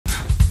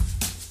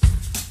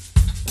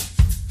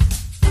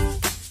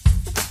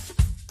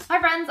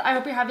friends, I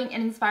hope you're having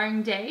an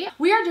inspiring day.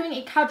 We are doing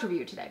a couch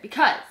review today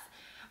because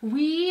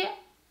we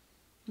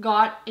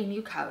got a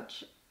new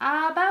couch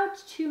about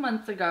 2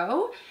 months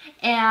ago,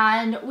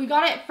 and we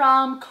got it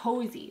from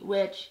Cozey,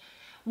 which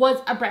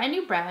was a brand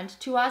new brand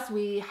to us.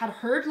 We had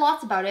heard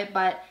lots about it,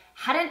 but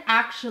hadn't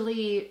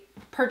actually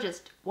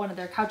purchased one of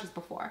their couches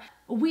before.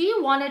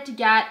 We wanted to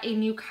get a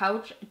new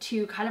couch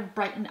to kind of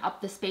brighten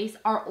up the space.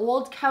 Our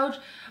old couch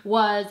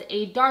was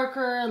a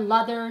darker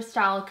leather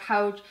style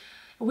couch.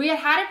 We had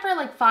had it for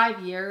like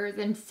 5 years,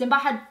 and Simba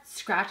had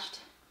scratched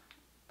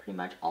pretty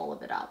much all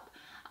of it up.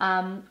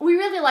 We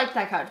really liked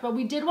that couch, but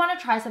we did want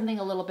to try something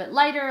a little bit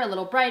lighter, a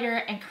little brighter,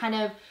 and kind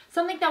of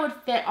something that would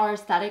fit our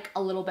aesthetic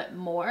a little bit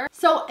more.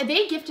 So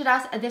they gifted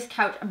us this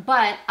couch,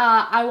 but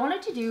I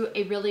wanted to do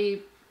a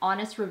really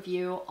honest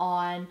review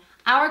on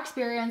our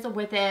experience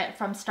with it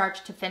from start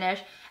to finish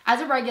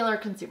as a regular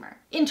consumer.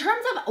 In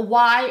terms of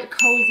why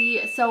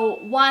Cozey, so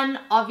one,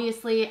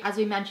 obviously, as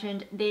we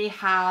mentioned, they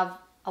have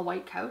a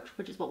white couch,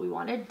 which is what we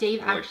wanted.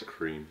 Dave I like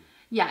cream.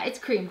 Yeah, it's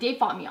cream. Dave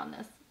fought me on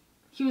this.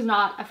 He was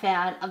not a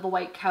fan of the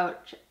white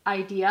couch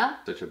idea.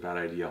 Such a bad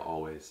idea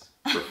always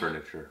for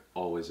furniture.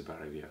 Always a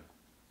bad idea.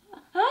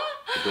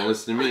 But don't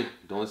listen to me.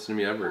 Don't listen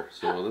to me ever.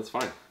 So that's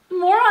fine.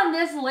 More on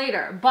this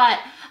later, but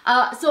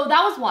so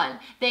that was one.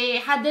 They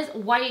had this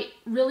white,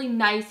 really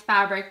nice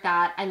fabric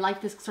that I like,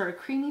 this sort of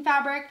creamy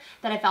fabric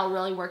that I felt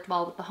really worked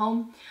well with the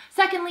home.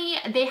 Secondly,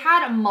 they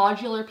had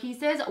modular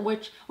pieces,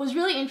 which was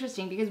really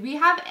interesting because we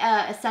have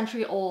a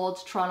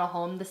century-old Toronto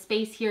home. The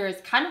space here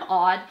is kind of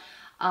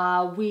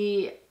odd.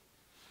 We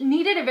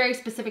needed a very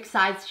specific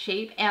size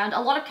shape, and a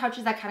lot of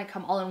couches that kind of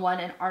come all in one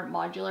and aren't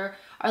modular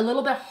are a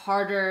little bit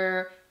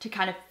harder to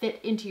kind of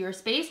fit into your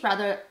space.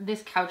 Rather,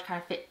 this couch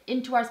kind of fit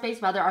into our space,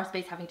 rather our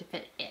space having to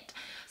fit it.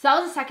 So that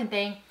was the second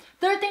thing.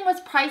 Third thing was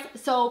price.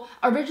 So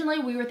originally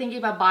we were thinking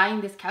about buying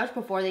this couch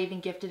before they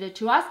even gifted it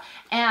to us,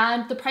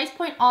 and the price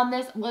point on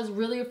this was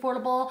really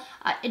affordable.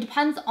 It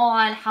depends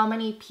on how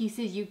many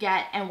pieces you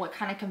get and what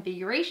kind of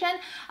configuration,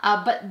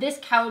 but this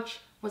couch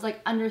was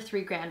like under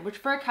 $3,000, which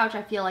for a couch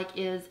I feel like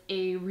is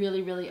a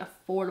really, really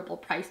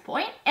affordable price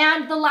point.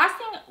 And the last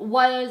thing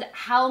was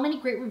how many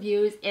great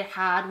reviews it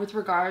had with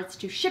regards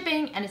to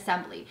shipping and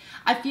assembly.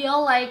 I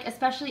feel like,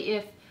 especially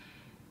if,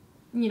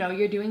 you know,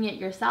 you're doing it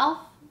yourself,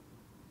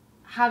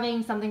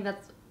 having something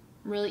that's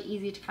really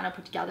easy to kind of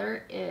put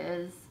together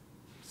is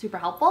super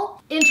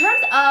helpful. In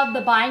terms of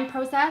the buying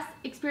process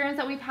experience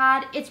that we've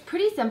had, it's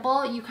pretty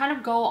simple. You kind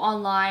of go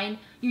online,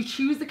 you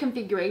choose the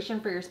configuration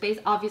for your space.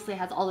 Obviously it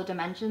has all the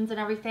dimensions and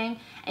everything,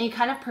 and you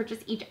kind of purchase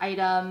each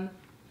item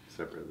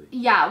separately.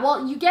 Yeah,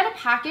 well, you get a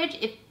package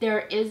if there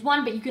is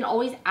one, but you can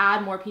always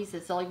add more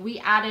pieces. So like we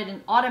added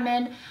an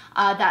ottoman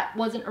that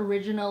wasn't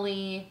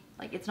originally,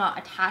 like it's not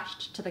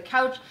attached to the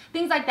couch,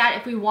 things like that.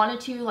 If we wanted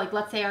to, like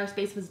let's say our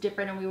space was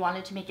different and we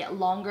wanted to make it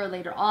longer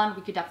later on,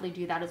 we could definitely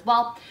do that as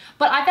well.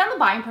 But I found the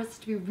buying process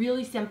to be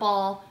really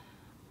simple,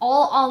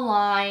 all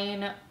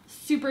online,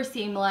 super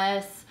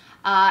seamless,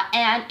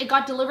 and it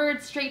got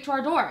delivered straight to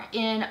our door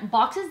in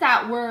boxes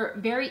that were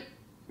very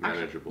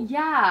manageable.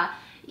 Yeah.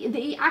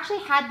 They actually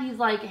had these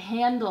like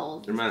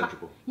handles. They're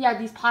manageable. Yeah,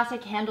 these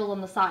plastic handles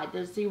on the side.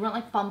 So you weren't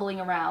like fumbling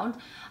around.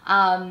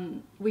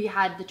 We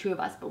had the two of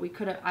us, but we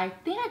could have, I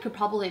think I could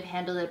probably have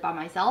handled it by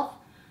myself.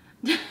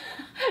 Dave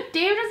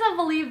doesn't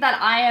believe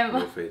that I am.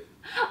 No faith.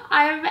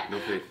 I have no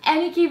faith.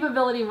 Any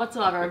capability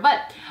whatsoever.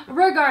 But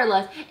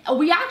regardless,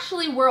 we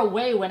actually were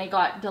away when it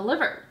got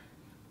delivered.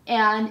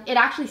 And it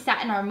actually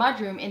sat in our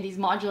mudroom in these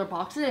modular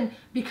boxes. And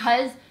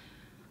because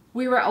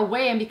we were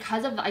away, and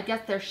because of, I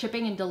guess, their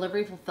shipping and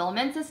delivery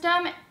fulfillment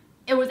system,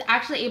 it was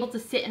actually able to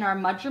sit in our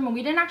mudroom, and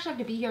we didn't actually have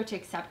to be here to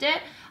accept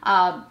it.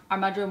 Our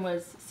mudroom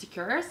was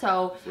secure,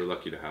 so we're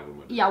lucky to have a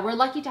mudroom. Yeah, we're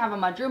lucky to have a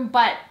mudroom.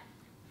 But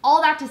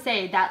all that to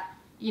say that,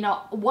 you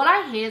know, what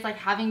I hate is like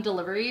having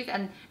deliveries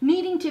and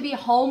needing to be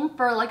home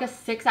for like a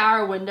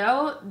 6-hour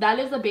window. That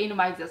is the bane of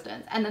my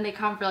existence. And then they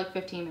come for like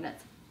 15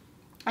 minutes.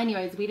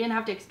 Anyways, we didn't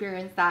have to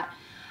experience that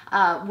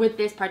with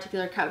this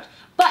particular couch.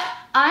 But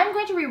I'm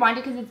going to rewind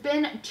it because it's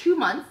been 2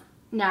 months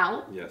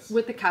now. Yes.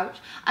 With the couch.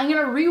 I'm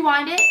going to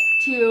rewind it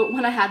to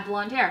when I had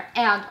blonde hair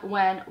and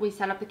when we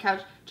set up the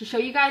couch to show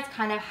you guys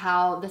kind of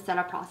how the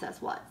setup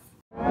process was.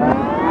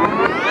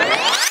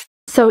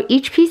 So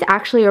each piece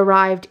actually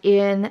arrived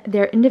in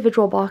their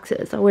individual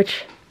boxes,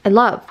 which I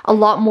love. A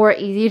lot more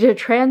easy to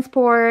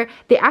transport.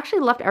 They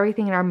actually left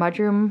everything in our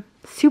mudroom.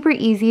 Super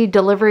easy.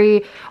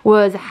 Delivery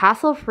was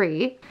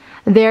hassle-free.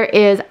 There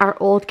is our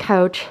old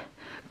couch.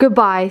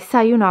 Goodbye,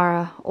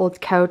 sayonara,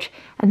 old couch.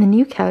 And the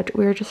new couch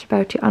we're just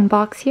about to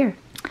unbox here.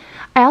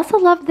 I also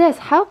love this.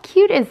 How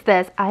cute is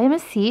this? I am a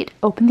seat,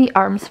 open the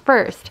arms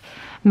first.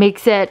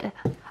 Makes it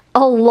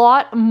a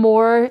lot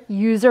more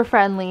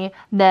user-friendly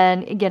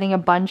than getting a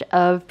bunch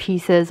of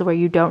pieces where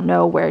you don't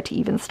know where to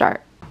even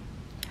start.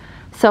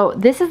 So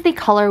this is the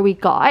color we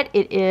got.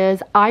 It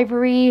is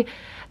ivory.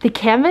 The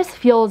canvas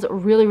feels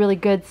really, really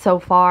good so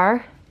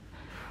far.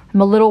 I'm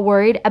a little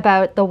worried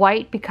about the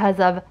white because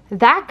of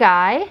that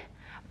guy,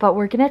 but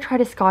we're gonna try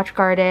to Scotch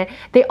guard it.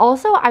 They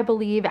also, I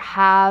believe,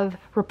 have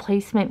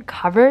replacement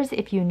covers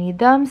if you need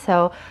them,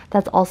 so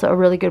that's also a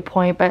really good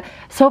point. But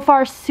so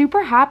far,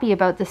 super happy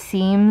about the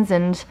seams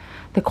and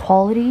the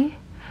quality.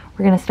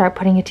 We're gonna start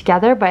putting it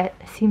together, but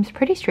it seems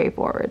pretty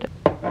straightforward.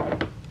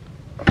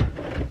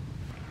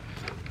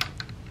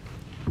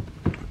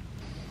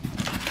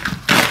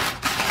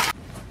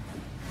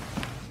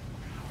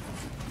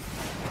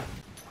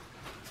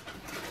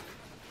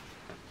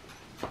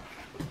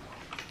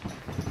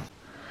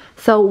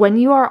 So when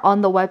you are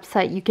on the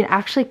website, you can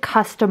actually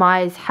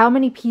customize how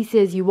many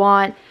pieces you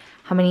want,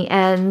 how many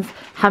ends,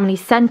 how many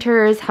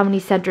centers, how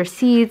many center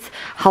seats,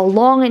 how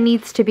long it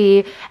needs to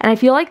be. And I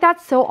feel like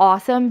that's so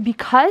awesome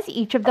because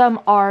each of them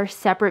are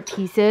separate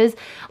pieces.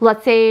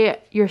 Let's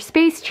say your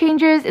space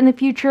changes in the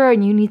future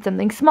and you need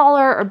something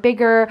smaller or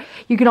bigger.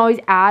 You can always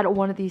add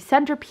one of these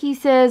center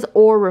pieces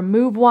or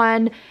remove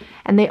one,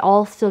 and they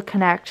all still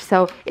connect.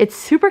 So it's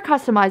super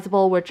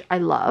customizable, which I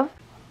love.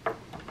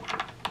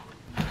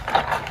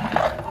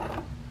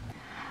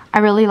 I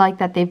really like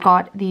that they've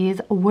got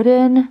these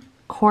wooden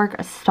cork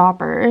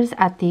stoppers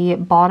at the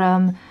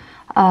bottom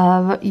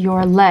of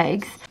your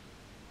legs.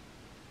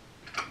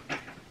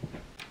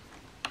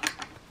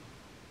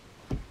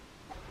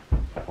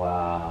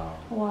 Wow.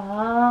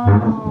 Wow.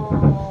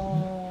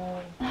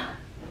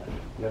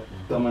 Yep,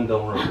 dumb and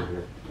dumber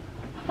over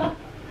here.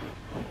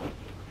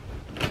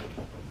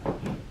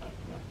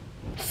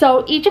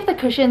 So each of the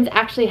cushions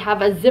actually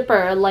have a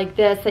zipper like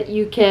this that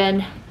you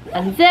can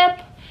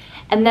unzip,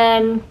 and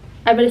then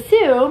I would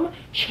assume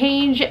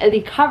change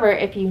the cover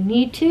if you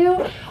need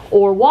to,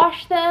 or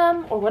wash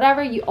them or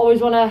whatever. You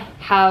always want to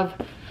have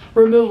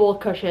removable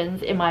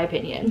cushions, in my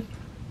opinion.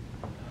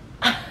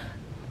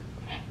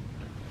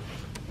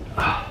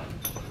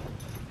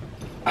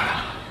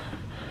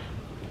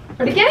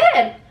 Pretty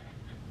good.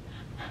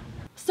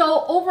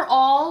 So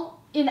overall,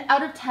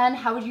 out of 10,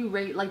 how would you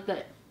rate like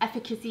the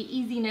efficacy,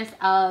 easiness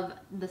of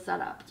the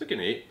setup? It's like an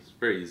 8. It's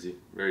very easy.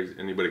 Very easy.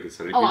 Anybody can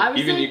set it. Oh,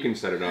 Even you can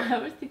set it up. I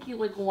was thinking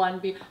like 1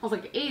 B. I was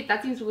like 8.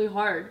 That seems really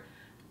hard.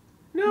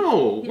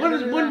 No,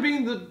 one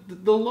being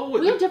the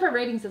lowest. We have different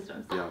rating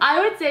systems. Yeah.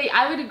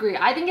 I would agree.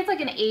 I think it's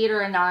like an 8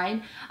 or a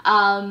 9.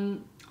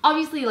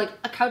 Obviously, like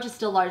a couch is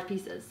still large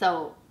pieces,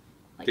 so.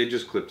 Like, they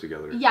just clip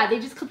together. Yeah, they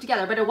just clip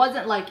together, but it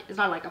wasn't like, it's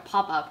not like a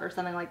pop-up or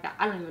something like that.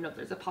 I don't even know if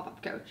there's a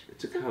pop-up couch.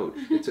 It's a couch.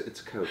 It's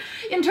a couch.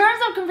 In terms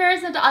of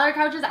comparison to other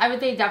couches, I would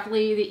say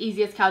definitely the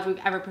easiest couch we've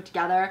ever put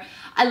together.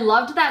 I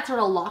loved that sort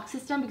of lock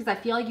system because I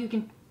feel like you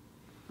can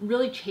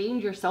really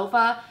change your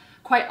sofa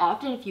quite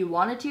often if you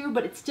wanted to,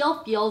 but it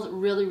still feels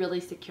really,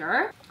 really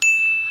secure.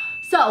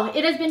 So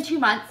it has been 2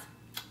 months,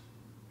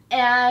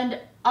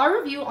 and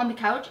our review on the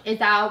couch is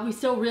that we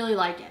still really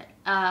like it.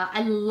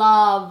 I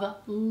love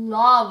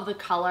the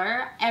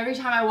color. Every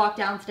time I walk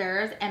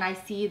downstairs and I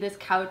see this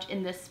couch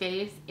in this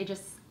space, it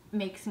just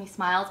makes me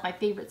smile. It's my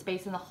favorite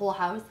space in the whole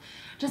house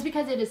just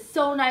because it is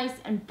so nice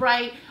and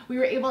bright.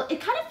 It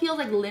kind of feels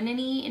like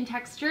linen-y in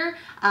texture.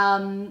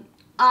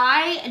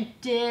 I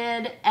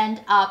did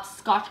end up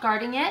Scotch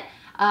guarding it.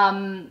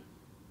 Not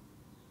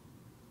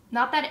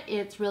that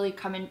it's really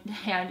come in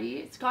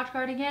handy Scotch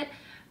guarding it,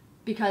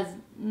 because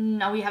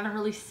no, we haven't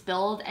really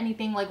spilled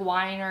anything like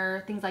wine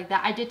or things like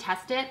that. I did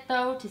test it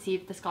though to see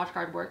if the Scotch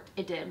guard worked.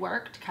 It did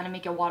work to kind of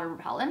make it water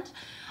repellent.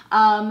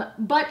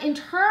 But in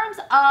terms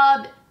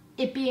of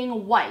it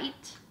being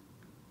white,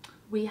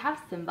 we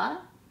have Simba,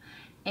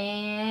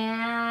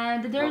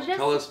 and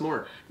tell us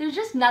more. There's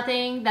just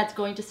nothing that's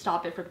going to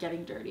stop it from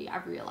getting dirty.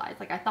 I've realized,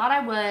 like I thought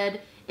I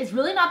would. It's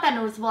really not that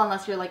noticeable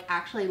unless you're like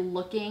actually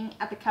looking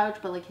at the couch,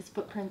 but like his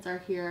footprints are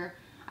here.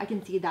 I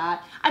can see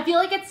that. I feel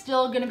like it's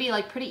still gonna be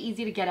like pretty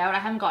easy to get out. I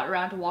haven't got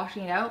around to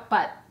washing it out,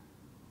 but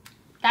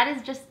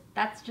that's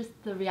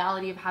just the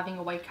reality of having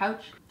a white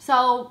couch.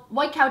 So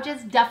white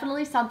couches,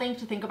 definitely something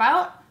to think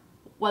about,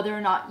 whether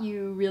or not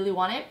you really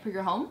want it for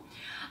your home.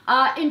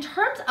 In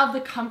terms of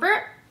the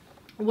comfort,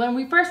 when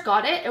we first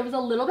got it, it was a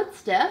little bit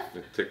stiff.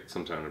 It took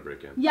some time to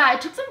break in. Yeah,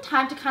 it took some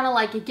time to kind of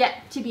like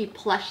get to be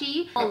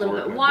plushy, a little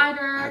bit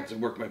wider. I had to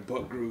work my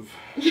butt groove.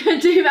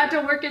 You had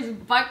to work his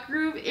butt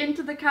groove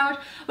into the couch,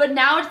 but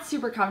now it's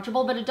super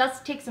comfortable, but it does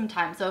take some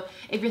time. So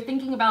if you're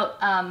thinking about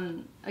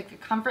like a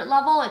comfort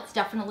level, it's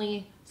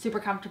definitely super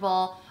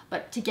comfortable,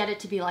 but to get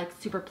it to be like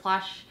super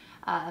plush,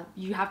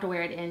 you have to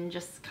wear it in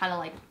just kind of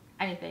like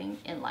anything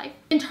in life.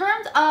 In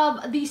terms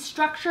of the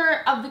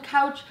structure of the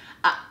couch,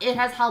 it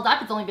has held up.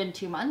 It's only been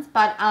 2 months,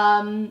 but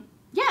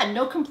yeah,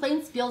 no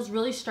complaints. Feels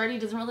really sturdy,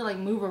 doesn't really like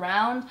move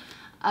around.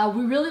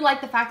 We really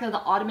like the fact that the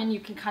ottoman you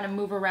can kind of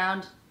move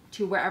around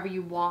to wherever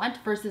you want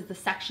versus the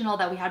sectional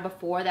that we had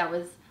before that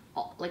was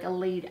like a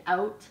laid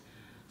out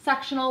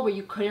sectional where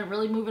you couldn't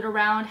really move it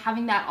around.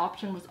 Having that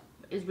option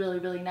is really,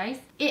 really nice.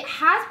 It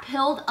has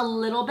pilled a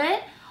little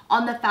bit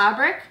on the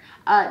fabric,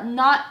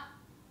 not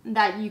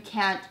that you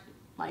can't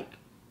like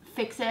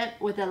fix it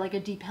with like a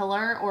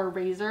de-pillar or a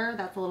razor.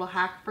 That's a little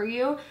hack for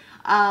you.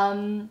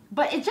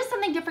 But it's just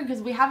something different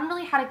because we haven't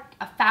really had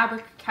a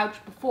fabric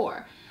couch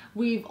before.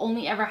 we've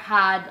only ever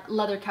had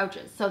leather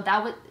couches. So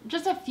that was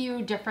just a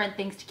few different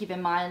things to keep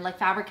in mind. Like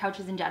fabric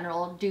couches in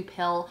general do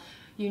pill.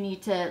 You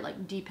need to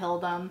like de-pill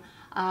them.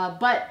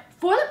 But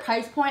for the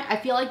price point, I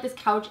feel like this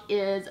couch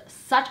is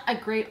such a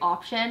great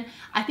option.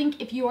 I think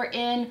if you are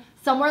in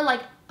somewhere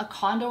like a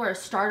condo or a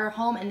starter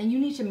home and then you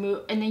need to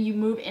move, and then you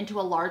move into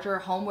a larger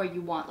home where you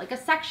want like a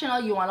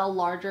sectional, you want a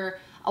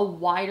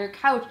wider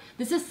couch,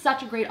 this is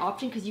such a great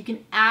option because you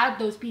can add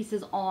those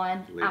pieces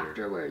on later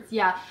afterwards.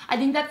 Yeah, I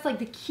think that's like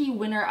the key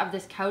winner of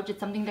this couch. It's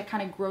something that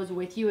kind of grows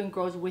with you and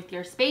grows with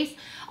your space.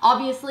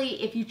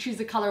 Obviously, if you choose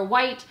the color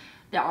white,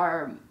 there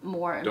are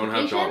more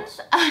implications.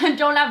 Don't have dogs.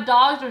 Don't have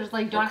dogs, or just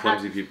like don't have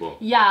clumsy people.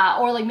 Yeah,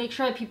 or like make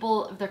sure that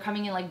people, if they're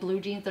coming in like blue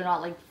jeans, they're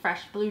not like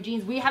fresh blue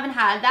jeans. We haven't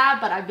had that,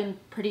 but I've been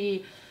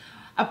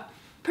a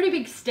pretty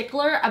big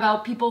stickler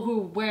about people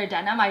who wear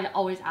denim. I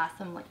always ask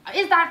them like,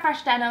 is that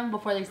fresh denim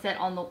before they sit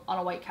on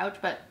a white couch?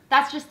 But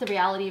that's just the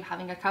reality of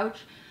having a couch.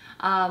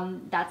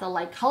 That's a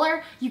light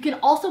color. You can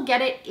also get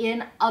it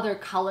in other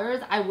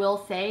colors, I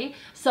will say.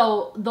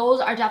 So those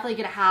are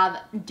definitely gonna have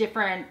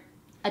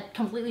a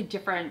completely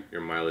different Your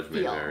mileage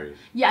may vary.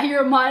 Yeah,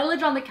 your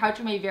mileage on the couch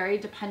may vary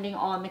depending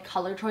on the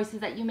color choices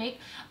that you make.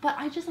 But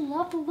I just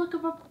love the look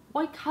of a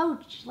white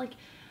couch. Like,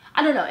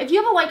 I don't know, if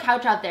you have a white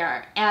couch out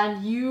there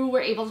and you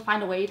were able to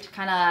find a way to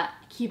kind of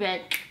keep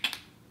it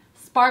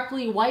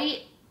sparkly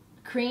white,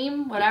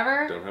 cream,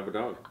 whatever. Don't have a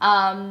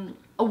dog.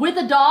 With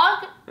a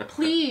dog,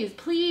 please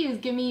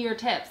give me your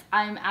tips.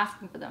 I'm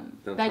asking for them,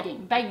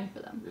 begging for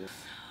them. Yeah.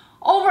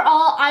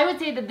 Overall, I would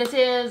say that this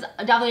is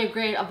definitely a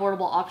great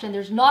affordable option.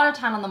 There's not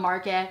a ton on the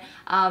market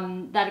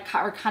that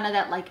are kind of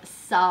that like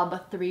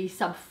sub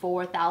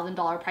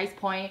 $4,000 price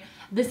point.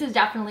 This is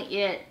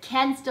definitely it.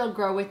 Can still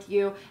grow with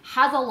you.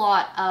 Has a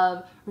lot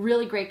of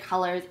really great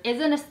colors.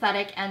 Is an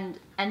aesthetic and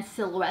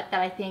silhouette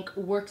that I think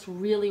works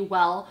really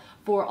well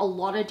for a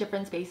lot of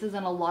different spaces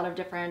and a lot of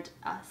different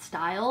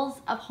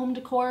styles of home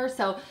decor.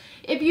 So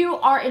if you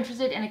are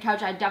interested in a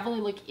couch, I'd definitely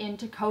look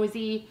into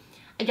Cozey.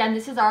 Again,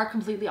 this is our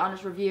completely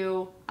honest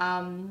review.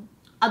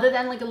 Other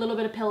than like a little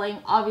bit of pilling,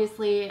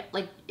 obviously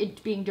like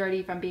it being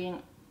dirty from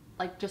being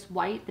like just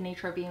white, the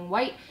nature of being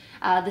white.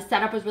 The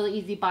setup was really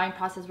easy, buying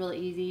process really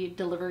easy,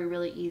 delivery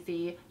really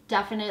easy.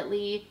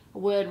 Definitely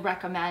would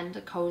recommend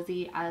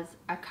Cozey as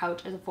a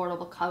couch, as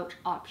affordable couch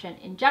option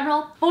in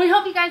general. But we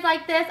hope you guys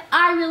like this.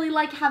 I really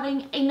like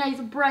having a nice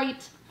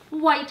bright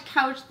white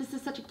couch. This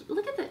is such a,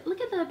 look at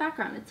the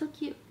background. It's so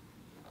cute.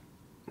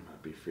 I'm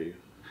happy for you.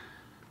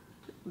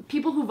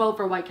 People who vote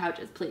for white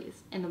couches,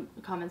 please, in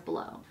the comments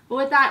below. But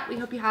with that, we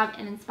hope you have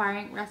an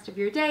inspiring rest of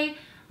your day.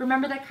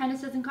 Remember that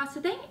kindness doesn't cost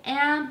a thing,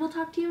 and we'll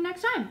talk to you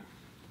next time.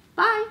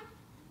 Bye!